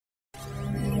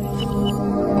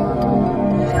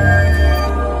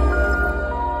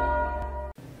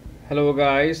Hello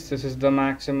guys, this is the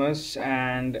Maximus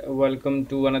and welcome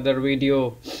to another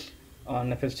video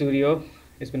on FL Studio.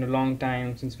 It's been a long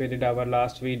time since we did our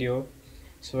last video.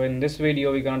 So in this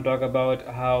video we're gonna talk about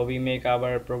how we make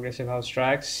our progressive house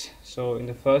tracks. So in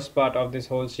the first part of this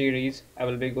whole series I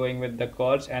will be going with the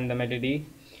chords and the melody.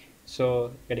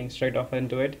 So getting straight off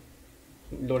into it,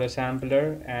 load a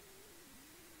sampler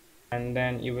and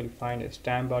then you will find a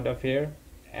stamp out of here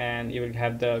and you will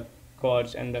have the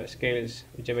chords and the scales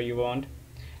whichever you want.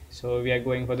 So we are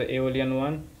going for the Aeolian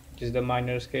one, which is the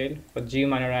minor scale. For G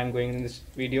minor I am going in this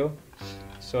video.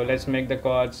 So let's make the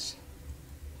chords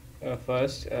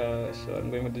first. So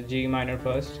I'm going with the G minor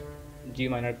first, G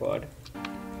minor chord,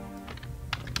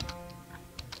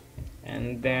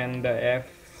 and then the F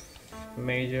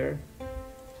major.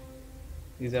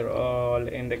 These are all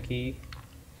in the key.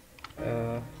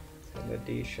 So the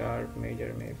D sharp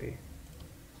major maybe,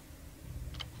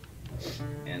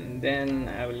 and then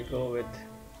I will go with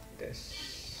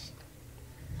this.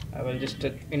 I will just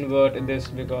invert this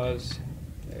because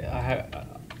I have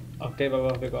octave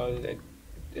above because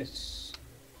it's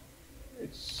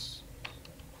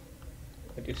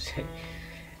what you say.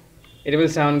 It will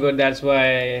sound good. That's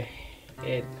why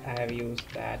I have used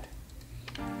that.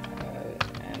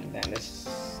 And then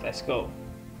let's go.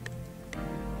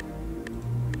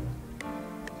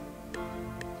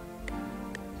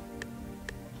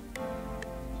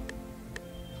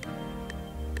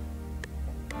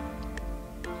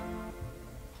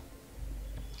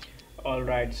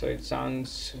 Alright, so it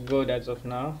sounds good as of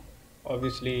now.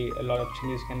 Obviously a lot of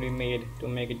changes can be made to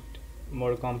make it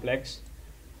more complex,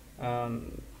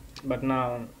 but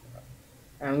now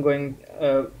I'm going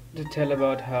to tell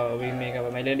about how we make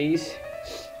our melodies.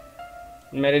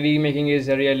 Melody making is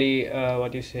a really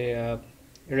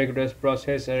rigorous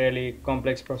process, a really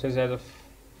complex process as of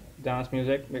dance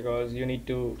music, because you need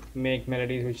to make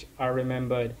melodies which are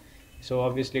remembered. So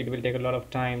obviously it will take a lot of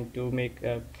time to make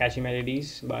catchy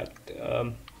melodies, but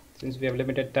since we have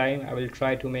limited time I will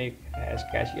try to make as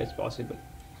catchy as possible.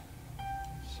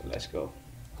 So let's go.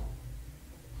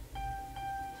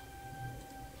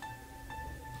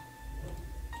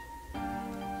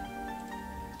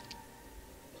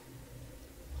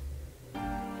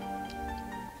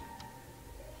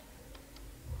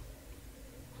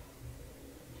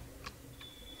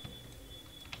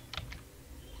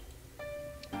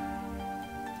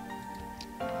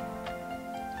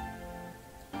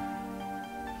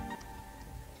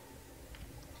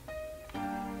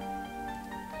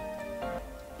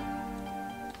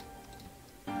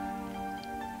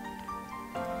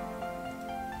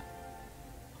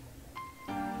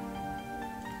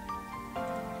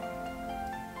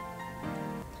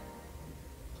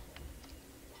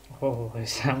 Oh, it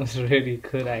sounds really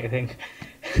good, I think.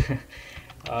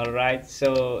 Alright,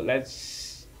 so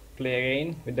let's play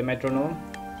again with the metronome.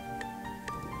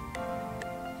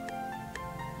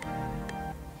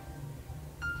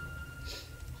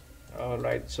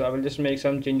 Alright, so I will just make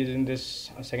some changes in this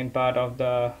second part of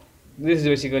the. This is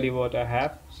basically what I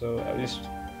have, so I'll just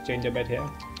change a bit here.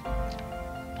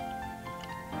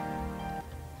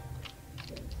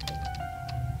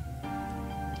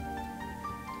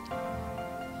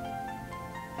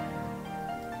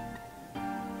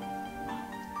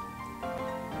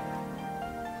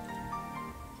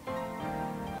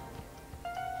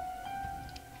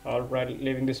 Alright,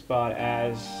 leaving this part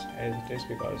as it is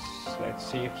because let's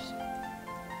see if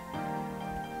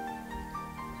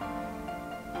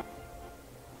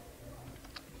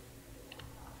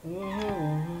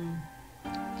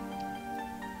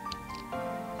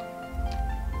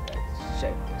let's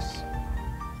check this.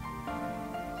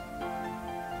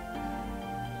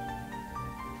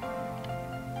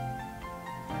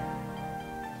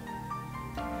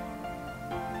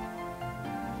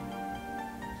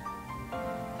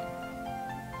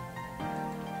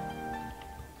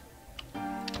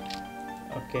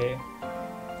 Okay.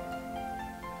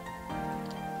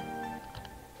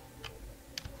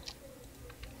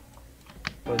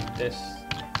 Put this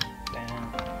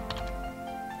down.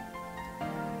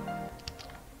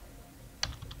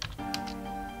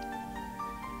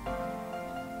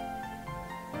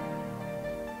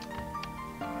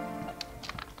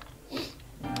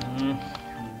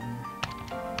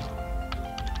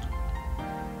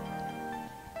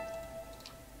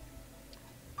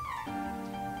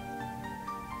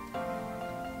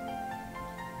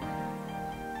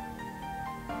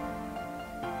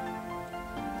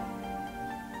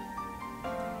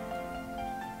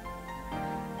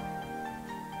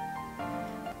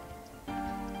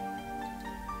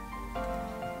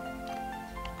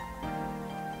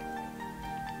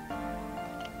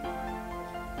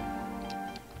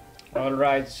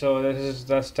 Alright, so this is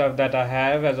the stuff that I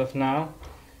have as of now.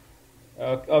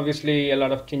 Obviously a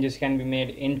lot of changes can be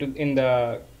made in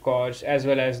the chords as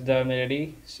well as the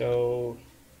melody, so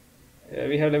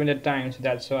we have limited time, so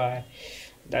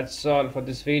that's all for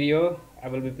this video. I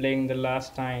will be playing the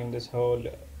last time this whole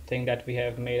thing that we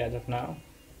have made as of now.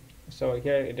 So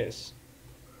here it is.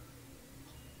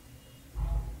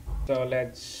 So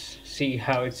let's see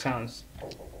how it sounds.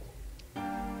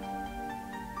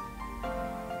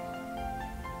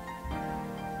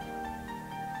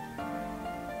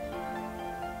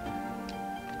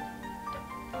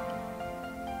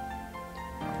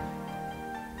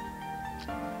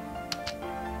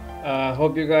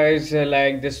 Hope you guys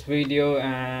like this video,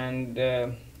 and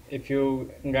if you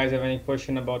guys have any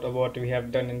question about what we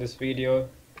have done in this video,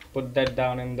 put that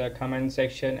down in the comment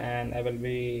section and I will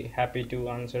be happy to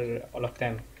answer all of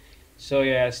them. So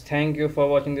yes, thank you for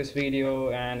watching this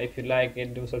video, and if you like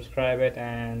it, do subscribe it,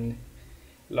 and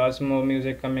lots more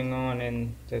music coming on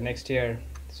in the next year,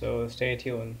 so stay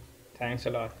tuned. Thanks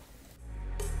a lot.